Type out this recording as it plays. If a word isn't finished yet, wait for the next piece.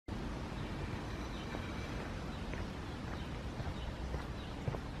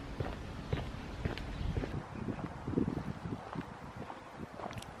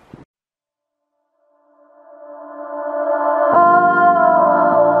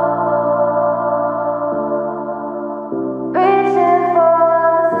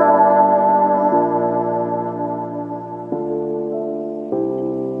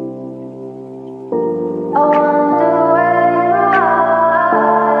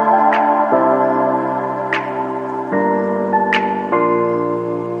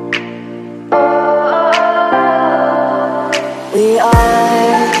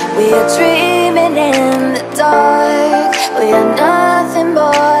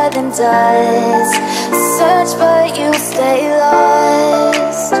does. Search but you stay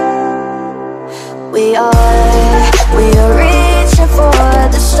lost. We are reaching for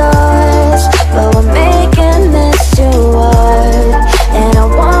the stars, but we're making this too hard. And I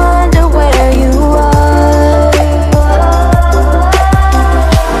wonder where you are.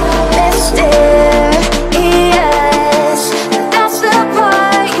 Mysterious, that's the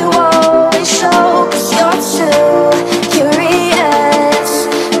part you always show, 'cause you're too curious.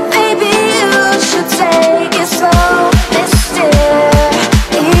 Maybe you should take it slow. Mysterious,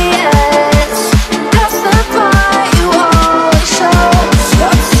 that's the part you always show, 'cause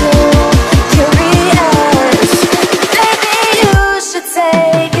you're too curious. Maybe you should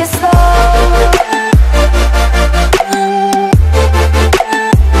take it slow.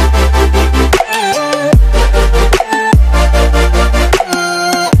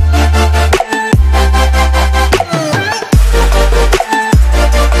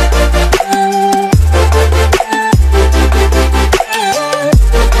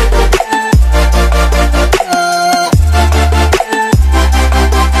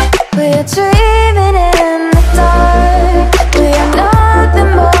 We're dreaming in the dark. We are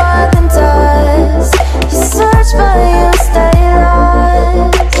nothing more than dust. You search but you stay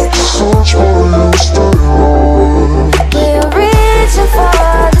lost. We are reaching for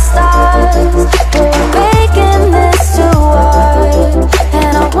the stars, but we're making this too hard.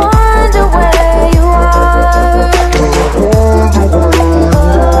 And I wonder where you are.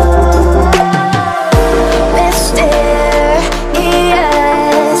 Mysterious,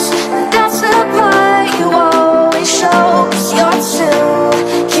 that's the part you always show, 'cause you're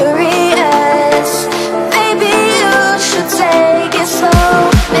too curious. Maybe you should take it slow.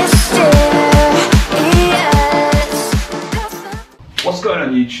 Mysterious. What's going on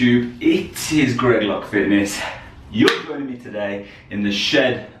YouTube? It is Greg Lock Fitness. You're joining me today in the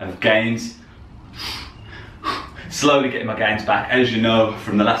shed of gains. Slowly getting my gains back. As you know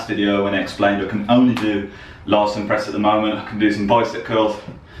from the last video when I explained I can only do Larsen press at the moment. I can do some bicep curls,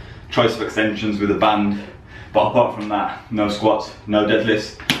 tricep extensions with a band, but apart from that, no squats, no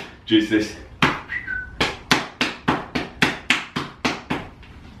deadlifts. Due to this,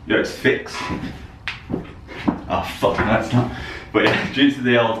 yeah, it's fixed. Oh fuck, no it's not. But yeah, due to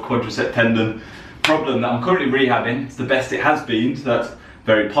the old quadricep tendon problem that I'm currently rehabbing, it's the best it has been, so that's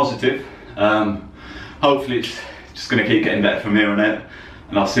very positive. Hopefully it's just going to keep getting better from here on out,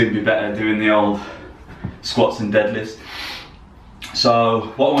 and I'll soon be better doing the old squats and deadlifts.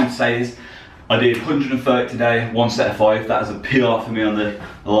 So what I want to say is, I did 130 today, one set of 5. That is a PR for me on the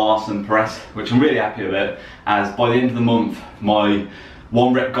Larsen press, which I'm really happy about, as by the end of the month my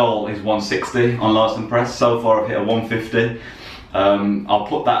 1 rep goal is 160 on Larsen press. So far I've hit a 150. I'll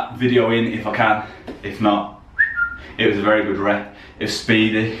put that video in if I can. If not, it was a very good rep. It was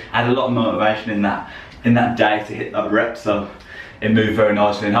speedy. I had a lot of motivation in that day to hit that rep, so it moved very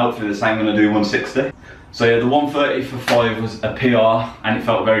nicely, and hopefully the same when I do 160. So yeah, the 130 for 5 was a PR, and it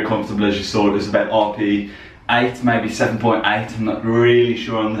felt very comfortable. As you saw, it was about RP 8, maybe 7.8. I'm not really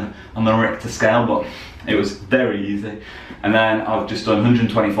sure on the Richter scale, but it was very easy. And then I've just done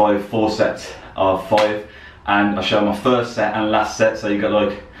 125 4 sets of 5, and I show my first set and last set, so you get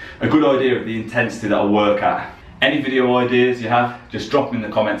like a good idea of the intensity that I work at. Any video ideas you have, just drop them in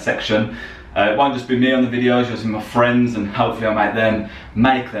the comment section. It won't just be me on the videos, you'll see my friends, and hopefully I'll make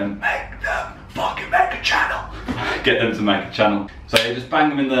them fucking make a channel. Get them to make a channel. So yeah, just bang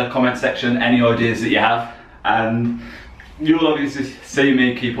them in the comment section, any ideas that you have, and you'll obviously see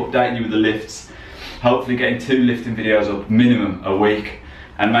me keep updating you with the lifts. Hopefully getting 2 lifting videos up minimum a week,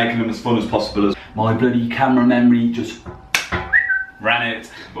 and making them as fun as possible. My bloody camera memory just ran out,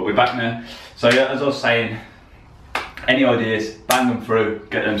 but we're back now. So yeah, as I was saying, any ideas, bang them through,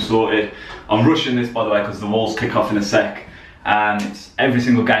 get them sorted. I'm rushing this, by the way, because the Wolves kick off in a sec, and it's every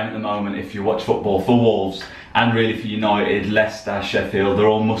single game at the moment, if you watch football, for Wolves and really for United, Leicester, Sheffield, they're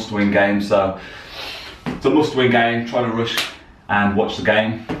all must-win games. So it's a must-win game. Try to rush and watch the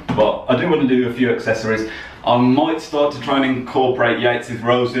game. But I do want to do a few accessories. I might start to try and incorporate Yates'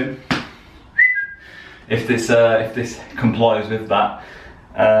 rows in, if this complies with that.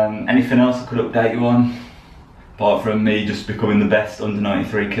 Anything else I could update you on, apart from me just becoming the best under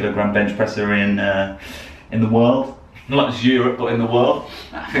 93 kilogram bench presser in the world, not just Europe but in the world?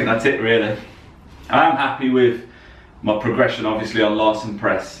 I think that's it really. I am happy with my progression, obviously, on Larsen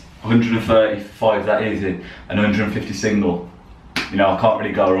press. 135 that easy, and 150 single. You know, I can't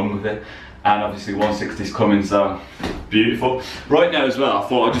really go wrong with it. And obviously 160 is coming, so beautiful. Right now as well, I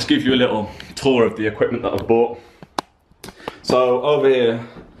thought I'd just give you a little tour of the equipment that I've bought. So over here,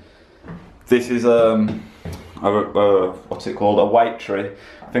 this is what's it called, a weight tree.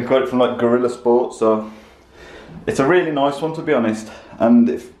 I think I got it from like Gorilla Sports, so it's a really nice one to be honest, and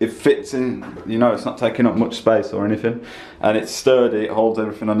it fits in, you know, it's not taking up much space or anything, and it's sturdy, it holds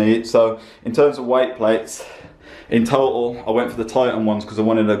everything I need. So in terms of weight plates, in total I went for the Titan ones because I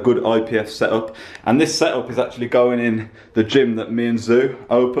wanted a good IPF setup, and this setup is actually going in the gym that me and Zoo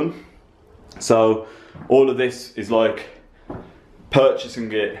open. So all of this is like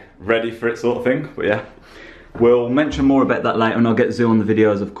purchasing it ready for it sort of thing. But yeah, we'll mention more about that later, and I'll get Zoo on the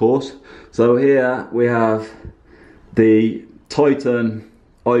videos of course. So here we have the Titan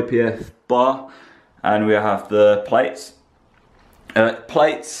IPF bar, and we have the plates.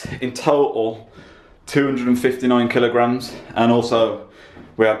 Plates in total 259 kilograms, and also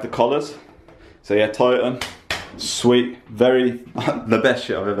we have the collars. So yeah, Titan, sweet, very the best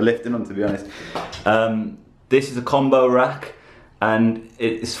shit I've ever lifted on, to be honest. This is a combo rack, and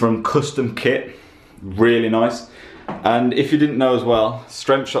it's from Custom Kit, really nice. And if you didn't know as well,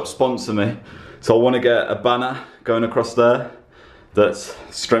 Strength Shop sponsor me, so I want to get a banner going across there that's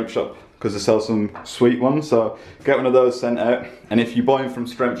Strength Shop, because they sell some sweet ones. So get one of those sent out, and if you buy them from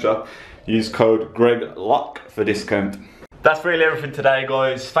Strength Shop, use code GregLock for discount. That's really everything today,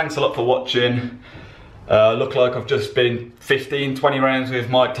 guys. Thanks a lot for watching. Look like I've just been 15-20 rounds with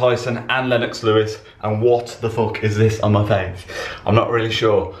Mike Tyson and Lennox Lewis, and what the fuck is this on my face? I'm not really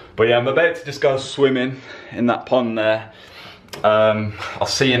sure, but yeah, I'm about to just go swimming in that pond there. I'll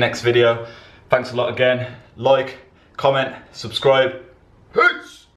see you next video. Thanks a lot again. Like, comment, subscribe. Hey!